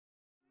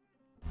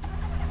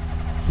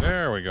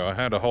There we go. I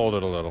had to hold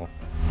it a little.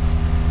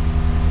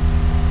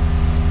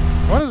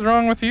 What is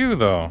wrong with you,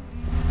 though?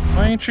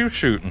 Why ain't you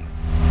shooting?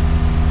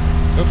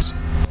 Oops.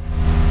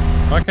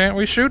 Why can't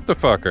we shoot the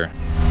fucker?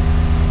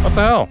 What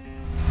the hell?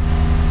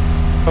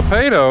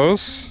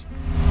 Potatoes?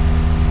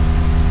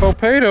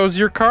 Potatoes,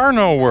 your car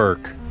no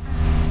work.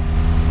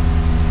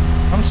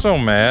 I'm so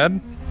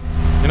mad.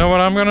 You know what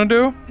I'm gonna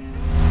do?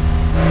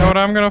 You know what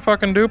I'm gonna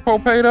fucking do,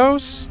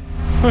 potatoes?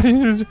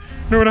 You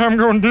know what I'm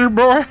gonna do,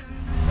 boy?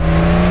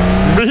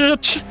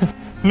 Bitch!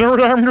 You know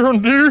what I'm gonna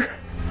do?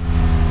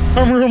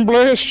 I'm gonna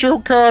blast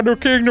your car till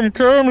kingdom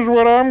comes,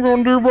 what I'm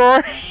gonna do,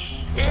 boy.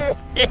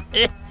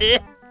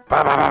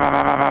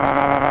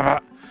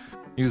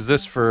 Use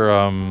this for,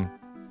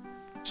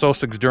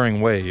 Sosig's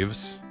during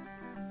waves.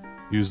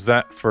 Use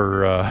that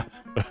for,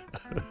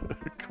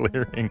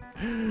 clearing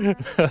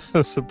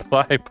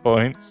supply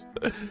points.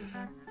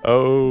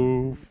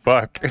 Oh,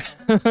 fuck.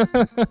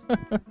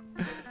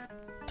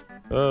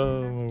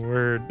 Oh, my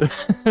word.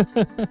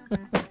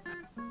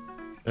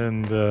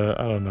 And, I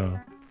don't know.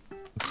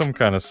 Some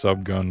kind of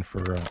subgun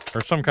for,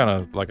 or some kind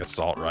of, like,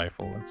 assault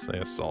rifle. Let's say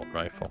assault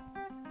rifle.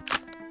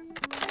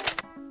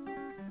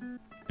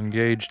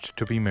 Engaged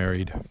to be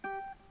married.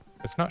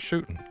 It's not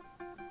shooting.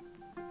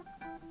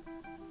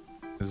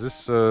 Is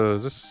this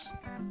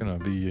gonna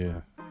be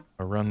a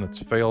run that's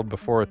failed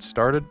before it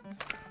started?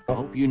 I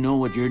hope you know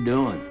what you're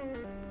doing.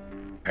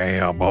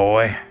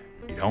 Cowboy,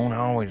 you don't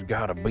always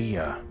gotta be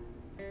a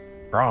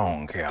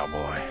strong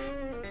cowboy.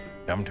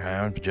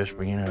 Sometimes just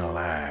being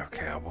alive,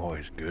 cowboy,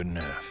 is good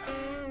enough.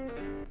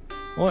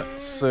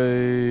 Let's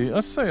say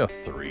a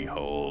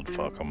 3-hold.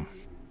 Fuck 'em.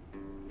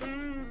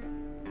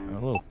 A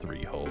little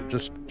 3-hold,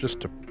 just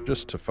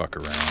to fuck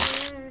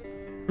around.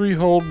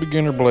 3-hold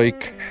beginner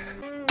Blake.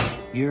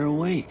 You're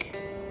awake.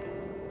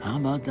 How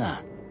about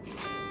that?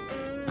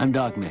 I'm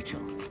Doc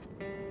Mitchell.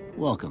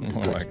 Welcome to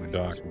Good Springs.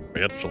 Doc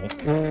Mitchell.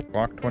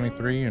 Glock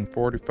 23 and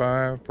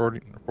 45,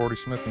 40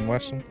 Smith &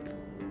 Wesson.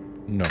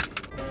 No.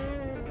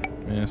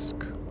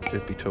 Misk,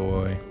 Tippy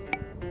Toy.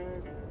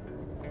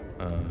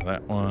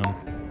 That one.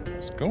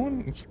 It's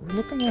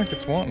looking like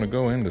it's wanting to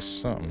go into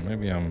something.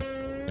 Maybe I'm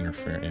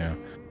interfering, yeah.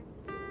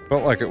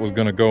 Felt like it was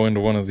gonna go into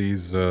one of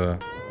these,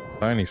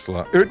 tiny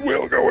slots. It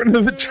will go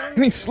into the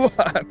tiny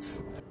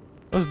slots!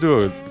 Let's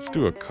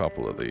do a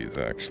couple of these,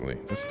 actually,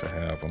 just to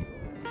have them.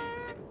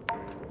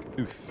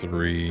 Do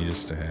 3,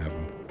 just to have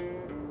them.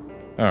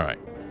 Alright.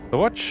 So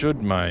what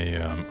should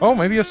my, oh,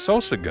 maybe a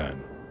Sosa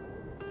gun.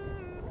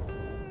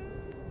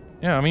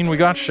 Yeah, I mean, we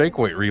got shake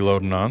weight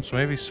reloading on, so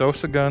maybe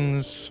Sosa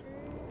guns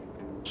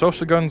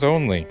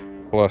only,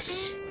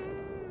 plus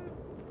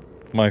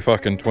my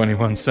fucking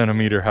 21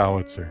 centimeter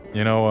howitzer.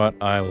 You know what?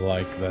 I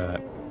like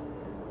that.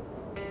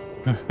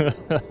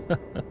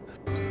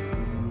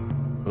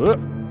 Whoop.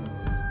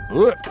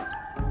 Whoop.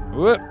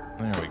 Whoop.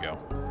 There we go.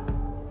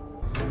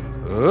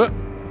 Whoop.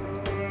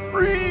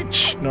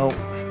 Reach! Nope.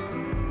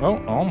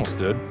 Oh, almost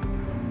did.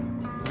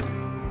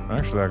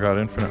 Actually, I got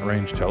infinite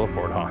range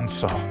teleport on,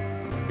 so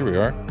here we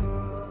are.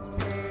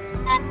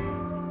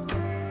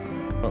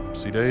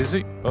 Oopsie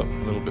daisy. Oh,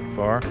 a little bit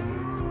far.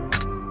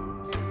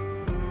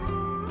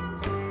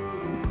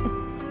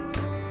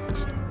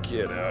 Just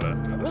get out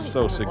of the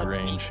Sosig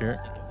range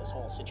here.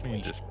 Let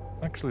me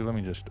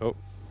just, oh,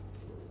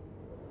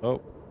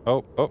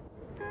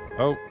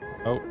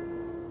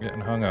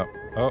 getting hung up.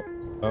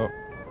 Oh.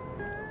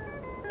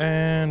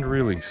 And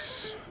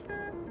release.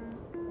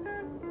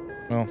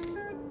 Well,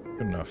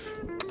 good enough.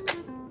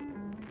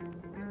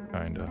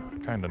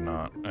 Kinda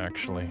not,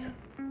 actually.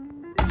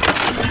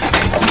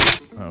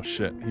 Oh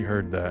shit, he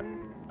heard that.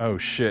 Oh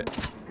shit.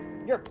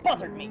 You're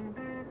buzzing me!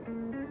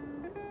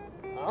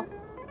 Huh?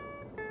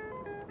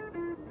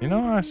 You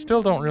know, I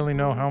still don't really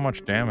know how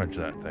much damage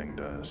that thing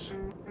does.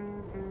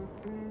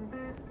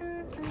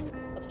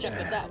 Let's check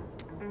this out.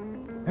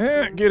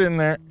 Get in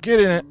there. Get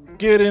in it.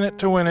 Get in it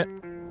to win it.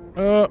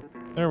 Oh,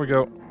 there we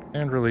go.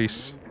 And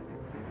release.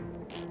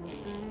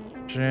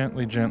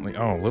 Gently, gently.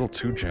 Oh, a little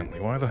too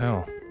gently. Why the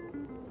hell?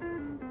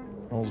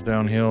 Rolls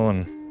downhill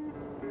and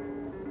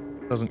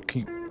doesn't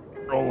keep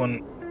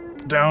rolling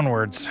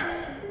downwards.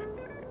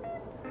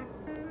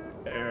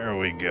 There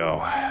we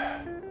go.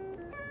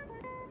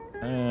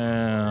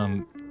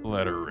 And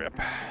let her rip.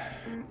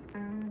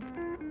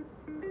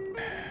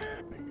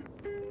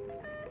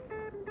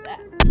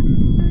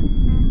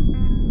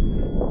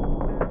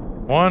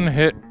 One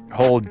hit,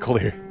 hold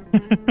clear.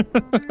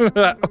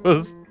 That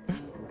was...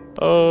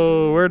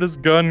 Oh, where does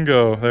gun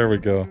go? There we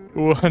go.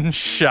 One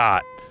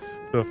shot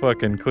to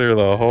fucking clear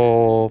the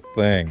whole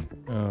thing.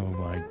 Oh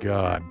my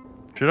god.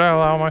 Should I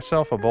allow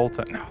myself a bolt?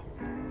 No.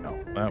 No,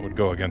 that would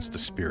go against the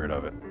spirit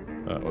of it.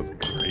 That was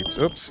great.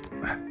 Oops.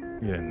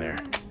 Get in there.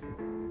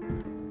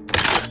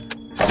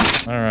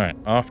 Alright,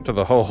 off to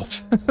the hold.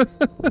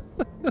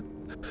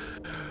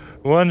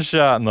 One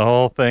shot and the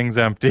whole thing's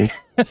empty.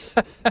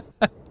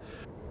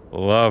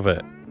 Love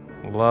it.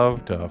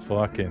 Love to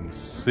fucking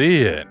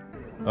see it.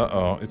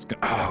 Uh-oh, it's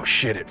gonna... Oh,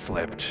 shit, it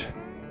flipped.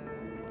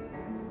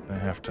 I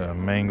have to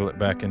mangle it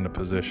back into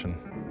position.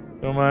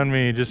 Don't mind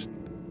me, just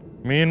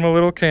Me and my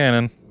little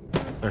cannon.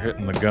 They're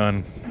hitting the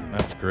gun.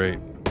 That's great.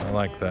 I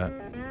like that.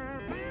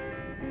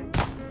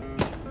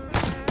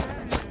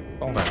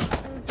 Hold on.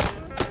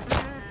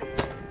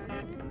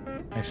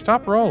 Hey,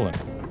 stop rolling.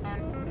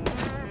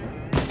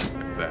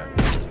 Like that.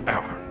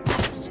 Ow.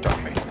 Stop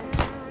me.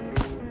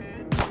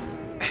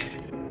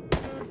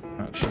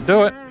 That should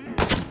do it.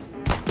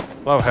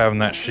 Love having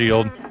that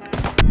shield.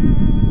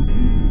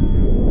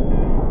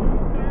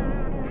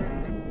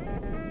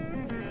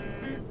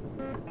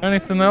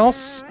 Anything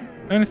else?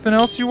 Anything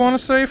else you want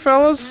to say,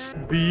 fellas?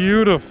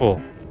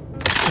 Beautiful.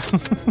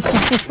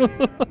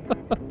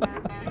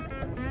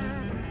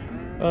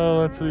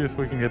 Let's see if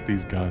we can get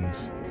these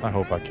guns. I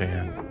hope I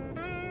can.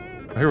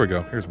 Oh, here we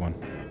go. Here's one.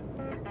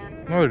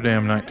 Another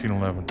damn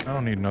 1911. I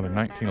don't need another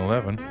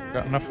 1911.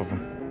 Got enough of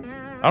them.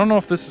 I don't know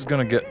if this is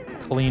gonna get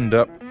cleaned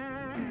up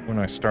when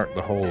I start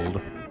the hold.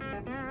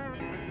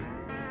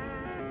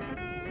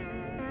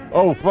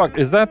 Oh fuck!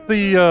 Is that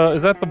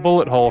the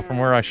bullet hole from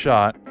where I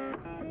shot?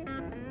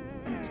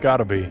 It's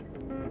gotta be.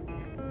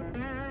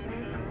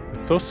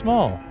 It's so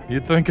small.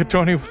 You'd think a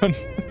 21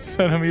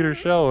 centimeter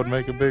shell would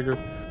make a bigger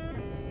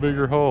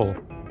hole.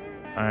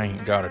 I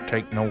ain't gotta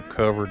take no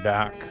cover,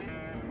 Doc.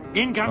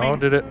 Incoming. Oh,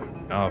 did it?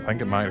 Oh, I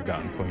think it might have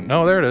gotten clean.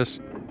 No, there it is.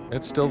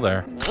 It's still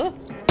there. Huh?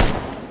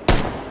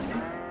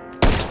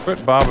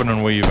 Quit bobbing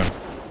and weaving.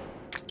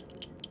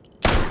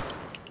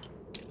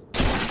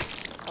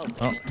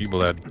 Oh, you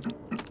bled.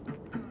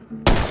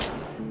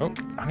 Oh,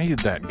 I needed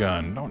that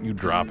gun. Don't you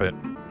drop it.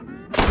 There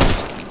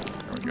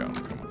we go.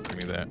 Come on, give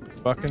me that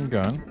fucking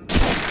gun.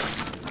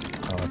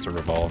 Oh, that's a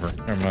revolver.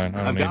 Never mind.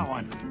 I don't need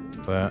one.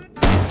 that.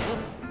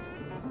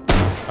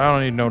 I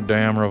don't need no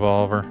damn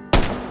revolver.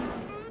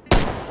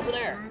 Over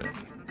there.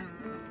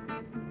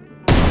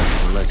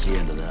 We'll let you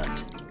into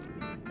that.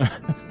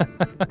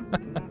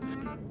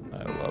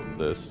 I love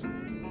this.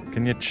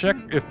 Can you check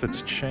if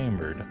it's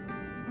chambered?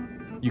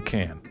 You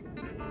can.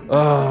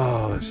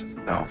 Oh, this is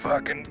so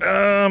fucking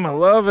dumb. I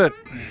love it.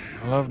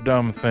 I love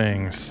dumb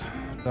things.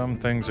 Dumb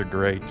things are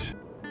great.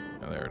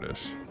 Oh, there it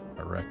is,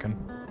 I reckon.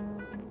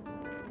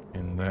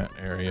 In that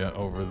area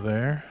over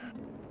there.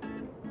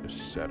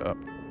 Just set up.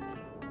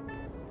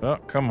 Oh,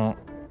 come on.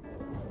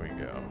 Here we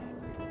go.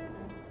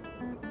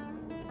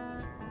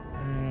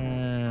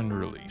 And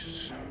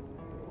release.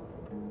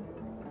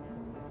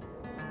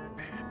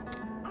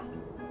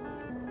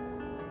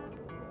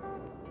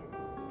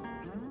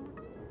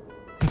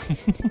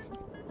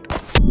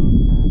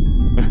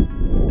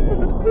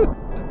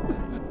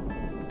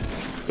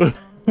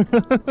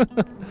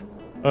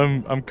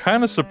 I'm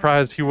kind of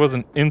surprised he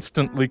wasn't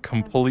instantly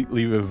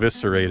completely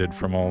eviscerated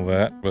from all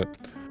that, but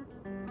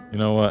you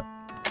know what?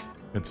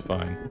 It's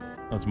fine.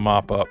 Let's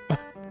mop up.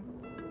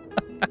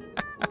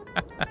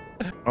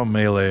 I'll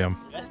melee him.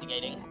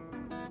 Investigating.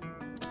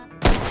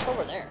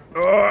 Over there.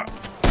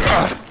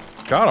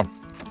 Got him.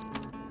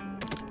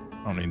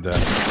 I don't need that.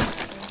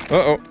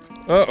 Uh-oh.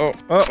 Uh-oh.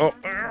 Uh-oh.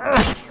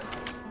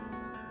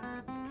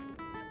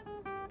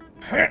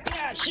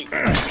 Ah, shoot.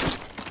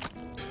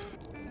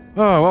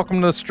 Oh,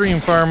 welcome to the stream,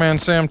 Fireman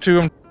Sam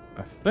 2.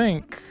 I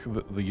think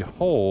the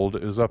hold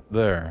is up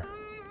there.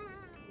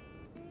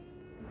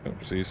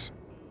 Oopsies.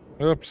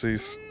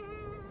 Oopsies.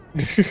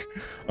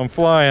 I'm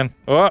flying.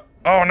 Oh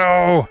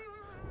no!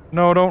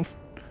 No, don't.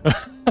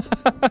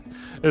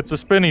 It's a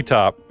spinny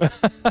top. Yeah,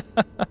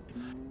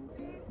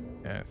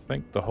 I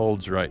think the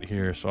hold's right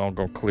here, so I'll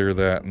go clear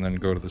that and then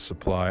go to the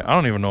supply. I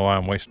don't even know why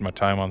I'm wasting my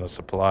time on the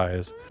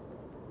supplies.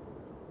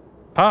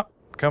 Hop!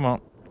 Come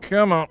on.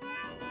 Come on.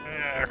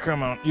 Yeah,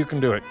 come on. You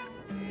can do it.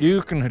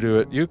 You can do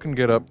it. You can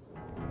get up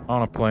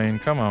on a plane.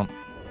 Come on.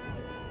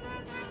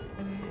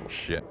 Oh,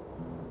 shit.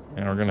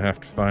 And we're gonna have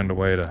to find a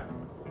way to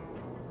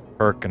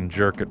perk and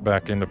jerk it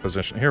back into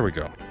position. Here we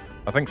go.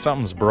 I think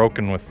something's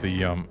broken with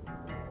the, and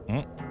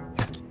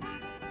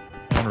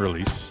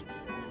release.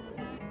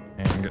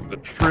 And get the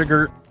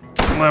trigger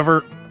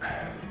lever.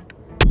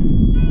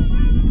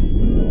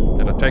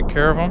 Did I take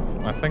care of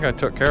him? I think I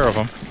took care of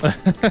him.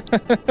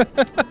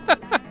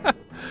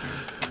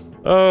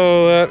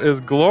 Oh, that is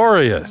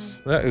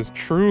glorious. That is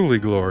truly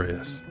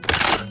glorious.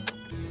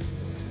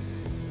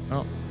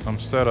 Oh, I'm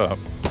set up.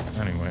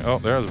 Anyway, oh,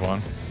 there's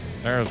one.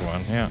 There's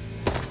one, yeah.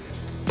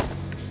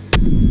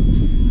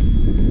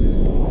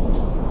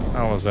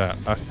 How was that?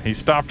 He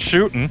stopped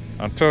shooting.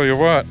 I'll tell you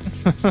what.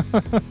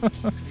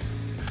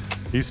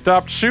 He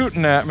stopped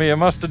shooting at me. I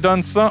must have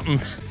done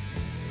something.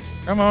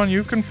 Come on,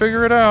 you can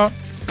figure it out.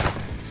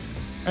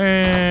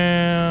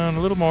 And a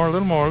little more, a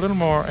little more, a little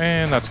more.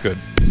 And that's good.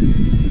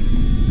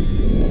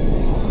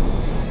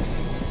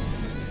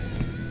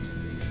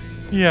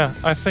 Yeah,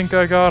 I think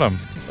I got him.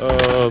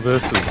 Oh,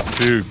 this is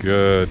too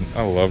good.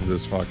 I love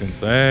this fucking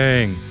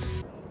thing.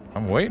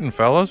 I'm waiting,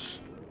 fellas.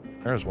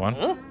 There's one.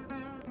 Huh?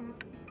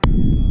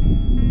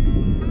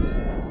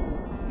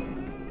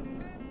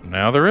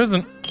 Now there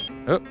isn't.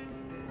 Oh.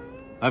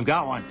 I've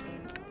got one.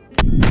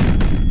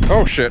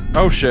 Oh shit,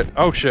 oh shit,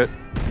 oh shit.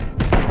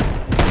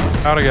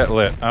 How'd I get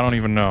lit? I don't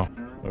even know.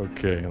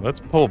 Okay, let's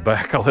pull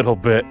back a little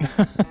bit.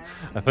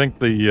 I think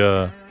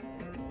the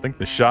I think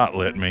the shot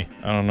lit me.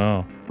 I don't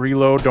know.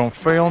 Reload, don't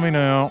fail me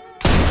now.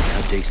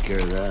 That takes care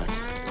of that.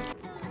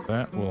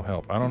 That will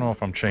help. I don't know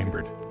if I'm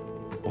chambered.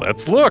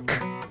 Let's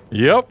look.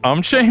 Yep,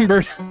 I'm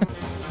chambered.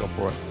 Go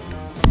for it.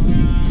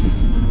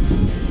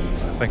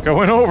 I think I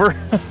went over.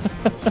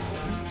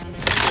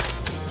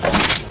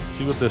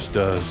 See what this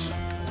does. I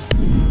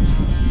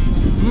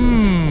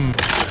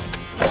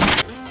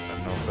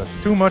don't know if that's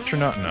too much or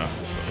not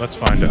enough, but let's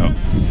find out.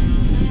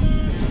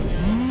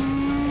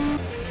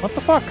 What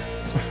the fuck?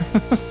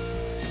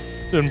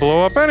 Didn't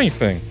blow up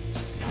anything.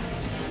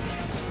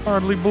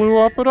 Hardly blew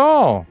up at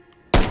all.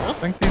 I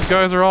think these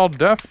guys are all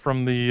deaf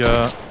from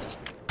the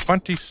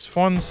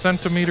 21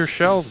 centimeter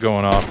shells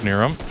going off near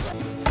them.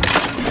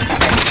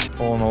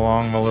 Pulling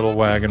along the little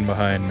wagon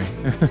behind me.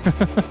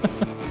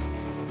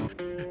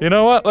 You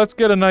know what? Let's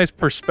get a nice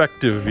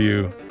perspective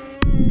view.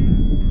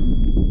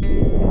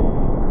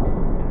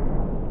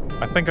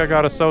 I think I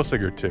got a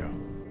Sosig or two.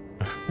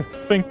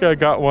 I think I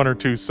got 1 or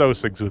 2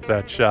 Sosigs with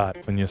that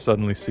shot. When you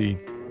suddenly see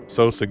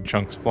Sosig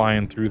chunks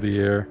flying through the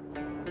air,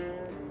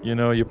 you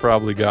know you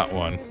probably got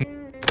one.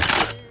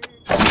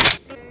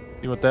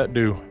 See what that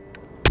do.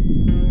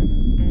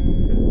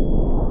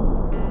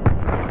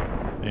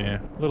 Yeah,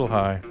 a little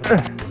high. Did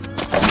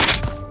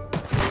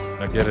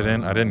I get it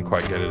in? I didn't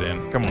quite get it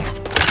in. Come on,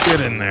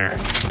 get in there.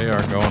 They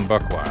are going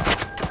buck wild.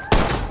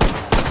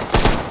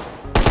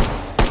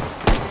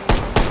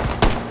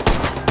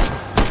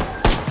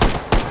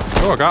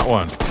 Oh, I got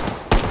one.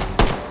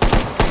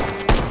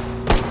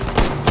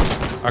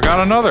 I got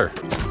another.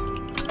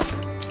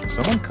 Is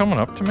someone coming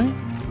up to me?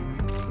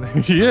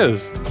 He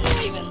is.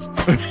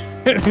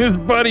 His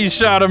buddy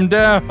shot him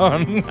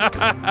down.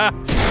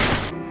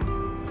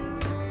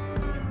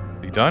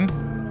 He done?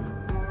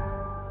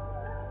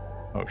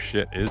 Oh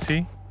shit, is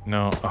he?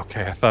 No.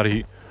 Okay, I thought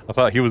he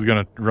was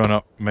gonna run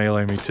up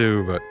melee me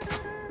too, but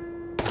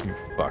you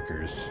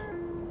fuckers.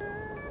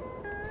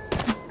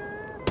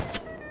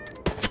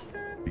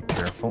 Be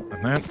careful,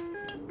 and then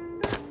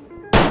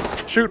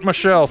shoot my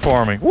shell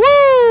for me. Woo!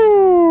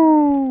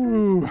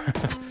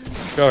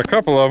 Got a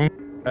couple of them.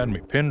 Had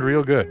me pinned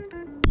real good.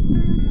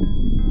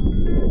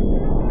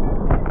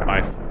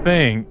 I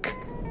think...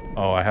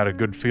 Oh, I had a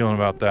good feeling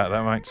about that.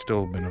 That might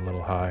still have been a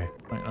little high.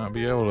 Might not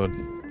be able to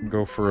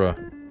go for a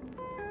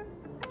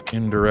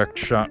indirect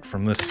shot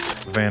from this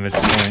vantage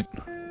point.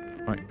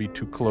 Might be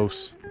too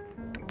close.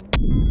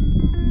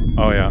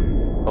 Oh yeah,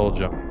 told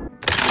ya.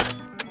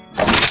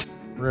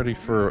 Ready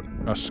for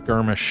a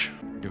skirmish.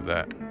 Give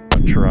that a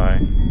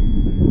try.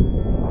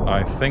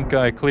 I think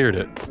I cleared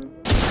it.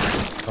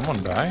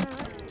 Someone die?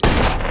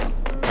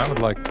 Sounded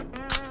like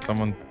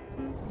someone...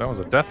 That was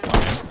a death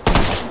line.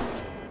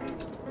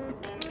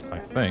 I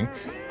think.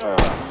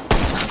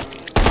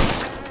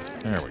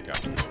 There we go.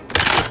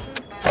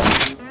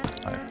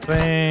 I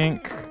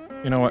think...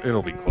 You know what?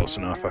 It'll be close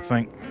enough, I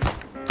think.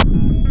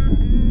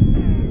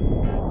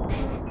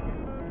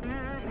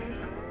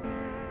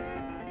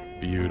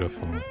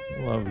 Beautiful.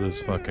 Love this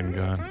fucking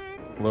gun.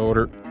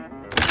 Loader.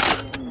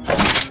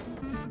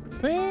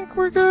 Think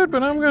we're good,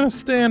 but I'm gonna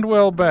stand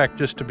well back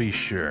just to be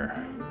sure.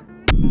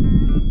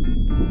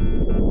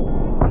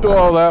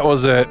 Oh, that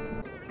was it.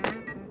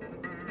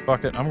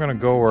 Fuck it, I'm gonna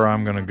go where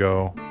I'm gonna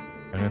go.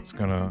 And it's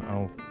gonna...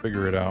 I'll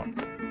figure it out.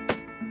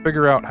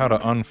 Figure out how to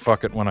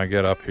unfuck it when I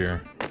get up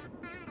here.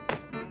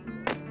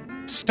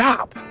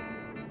 Stop!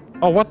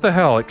 Oh, what the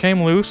hell? It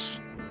came loose?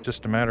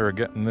 Just a matter of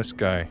getting this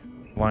guy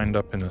lined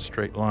up in a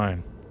straight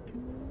line.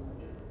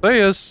 There he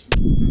is.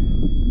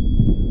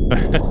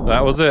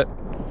 That was it.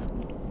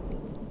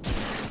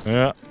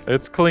 Yeah,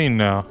 it's clean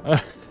now.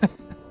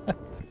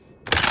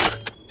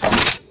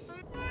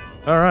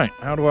 Alright,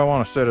 how do I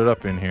want to set it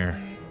up in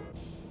here?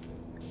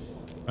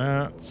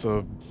 That's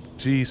a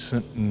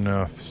decent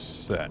enough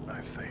set,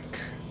 I think.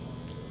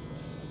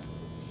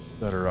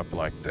 Set her up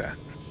like that.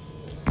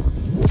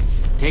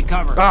 Take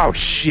cover. Oh,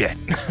 shit!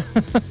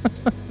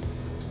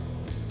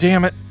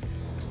 Damn it.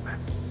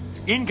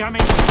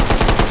 Incoming.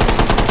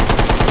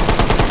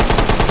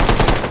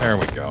 There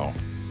we go.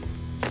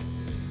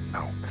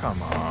 Oh,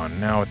 come on.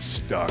 Now it's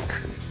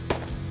stuck.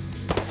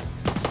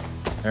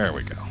 There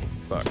we go.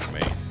 Fuck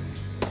me.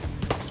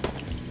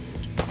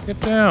 Get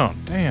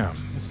down. Damn.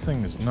 This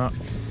thing is not...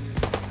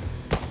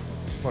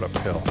 What a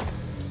pill.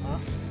 I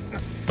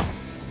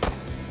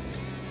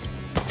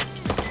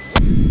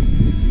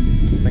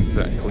think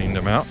that cleaned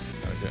him out.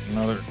 Gotta get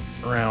another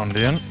round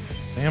in.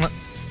 Damn it.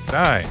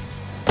 Die.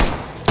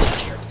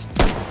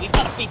 We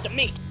gotta beat the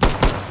meat.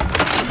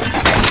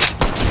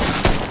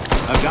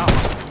 I've got one.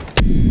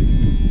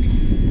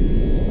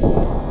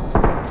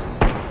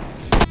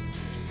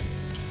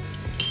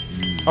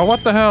 Oh,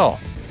 what the hell?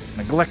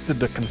 Neglected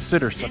to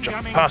consider such a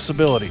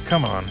possibility.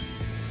 Come on.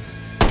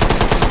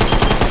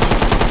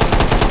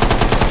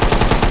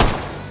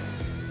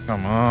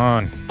 Come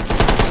on.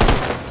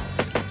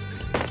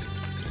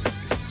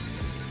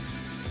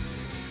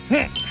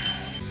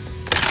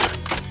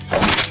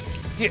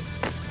 Get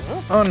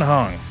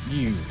unhung,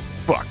 you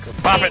fuck.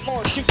 Pop it.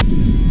 More shoot.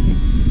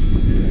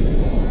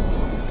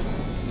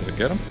 Did I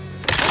get him?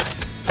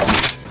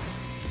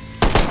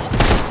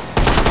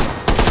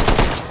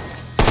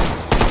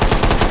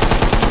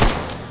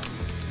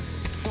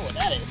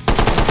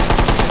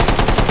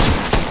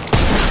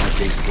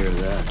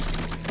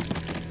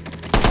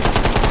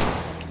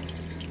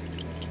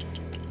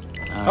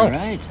 Oh, All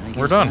right, I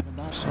we're guess done. that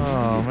about sums it Oh,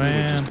 up. Better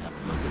man. just have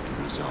a look at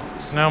the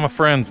results. Now my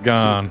friend's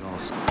gone.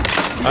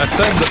 I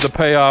said that the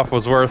payoff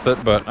was worth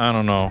it, but I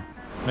don't know.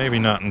 Maybe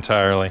not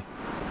entirely.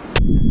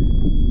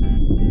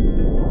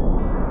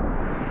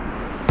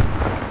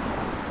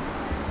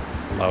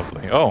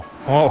 Lovely. Oh,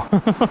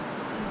 oh.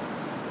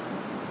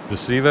 You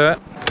see that?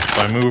 If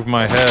I move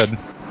my head,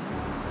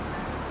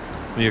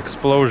 the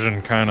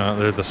explosion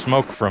kinda, the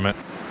smoke from it.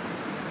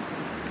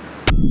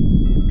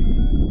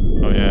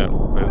 Oh yeah,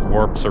 it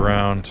warps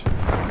around.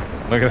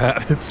 Look at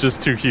that, it's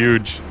just too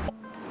huge.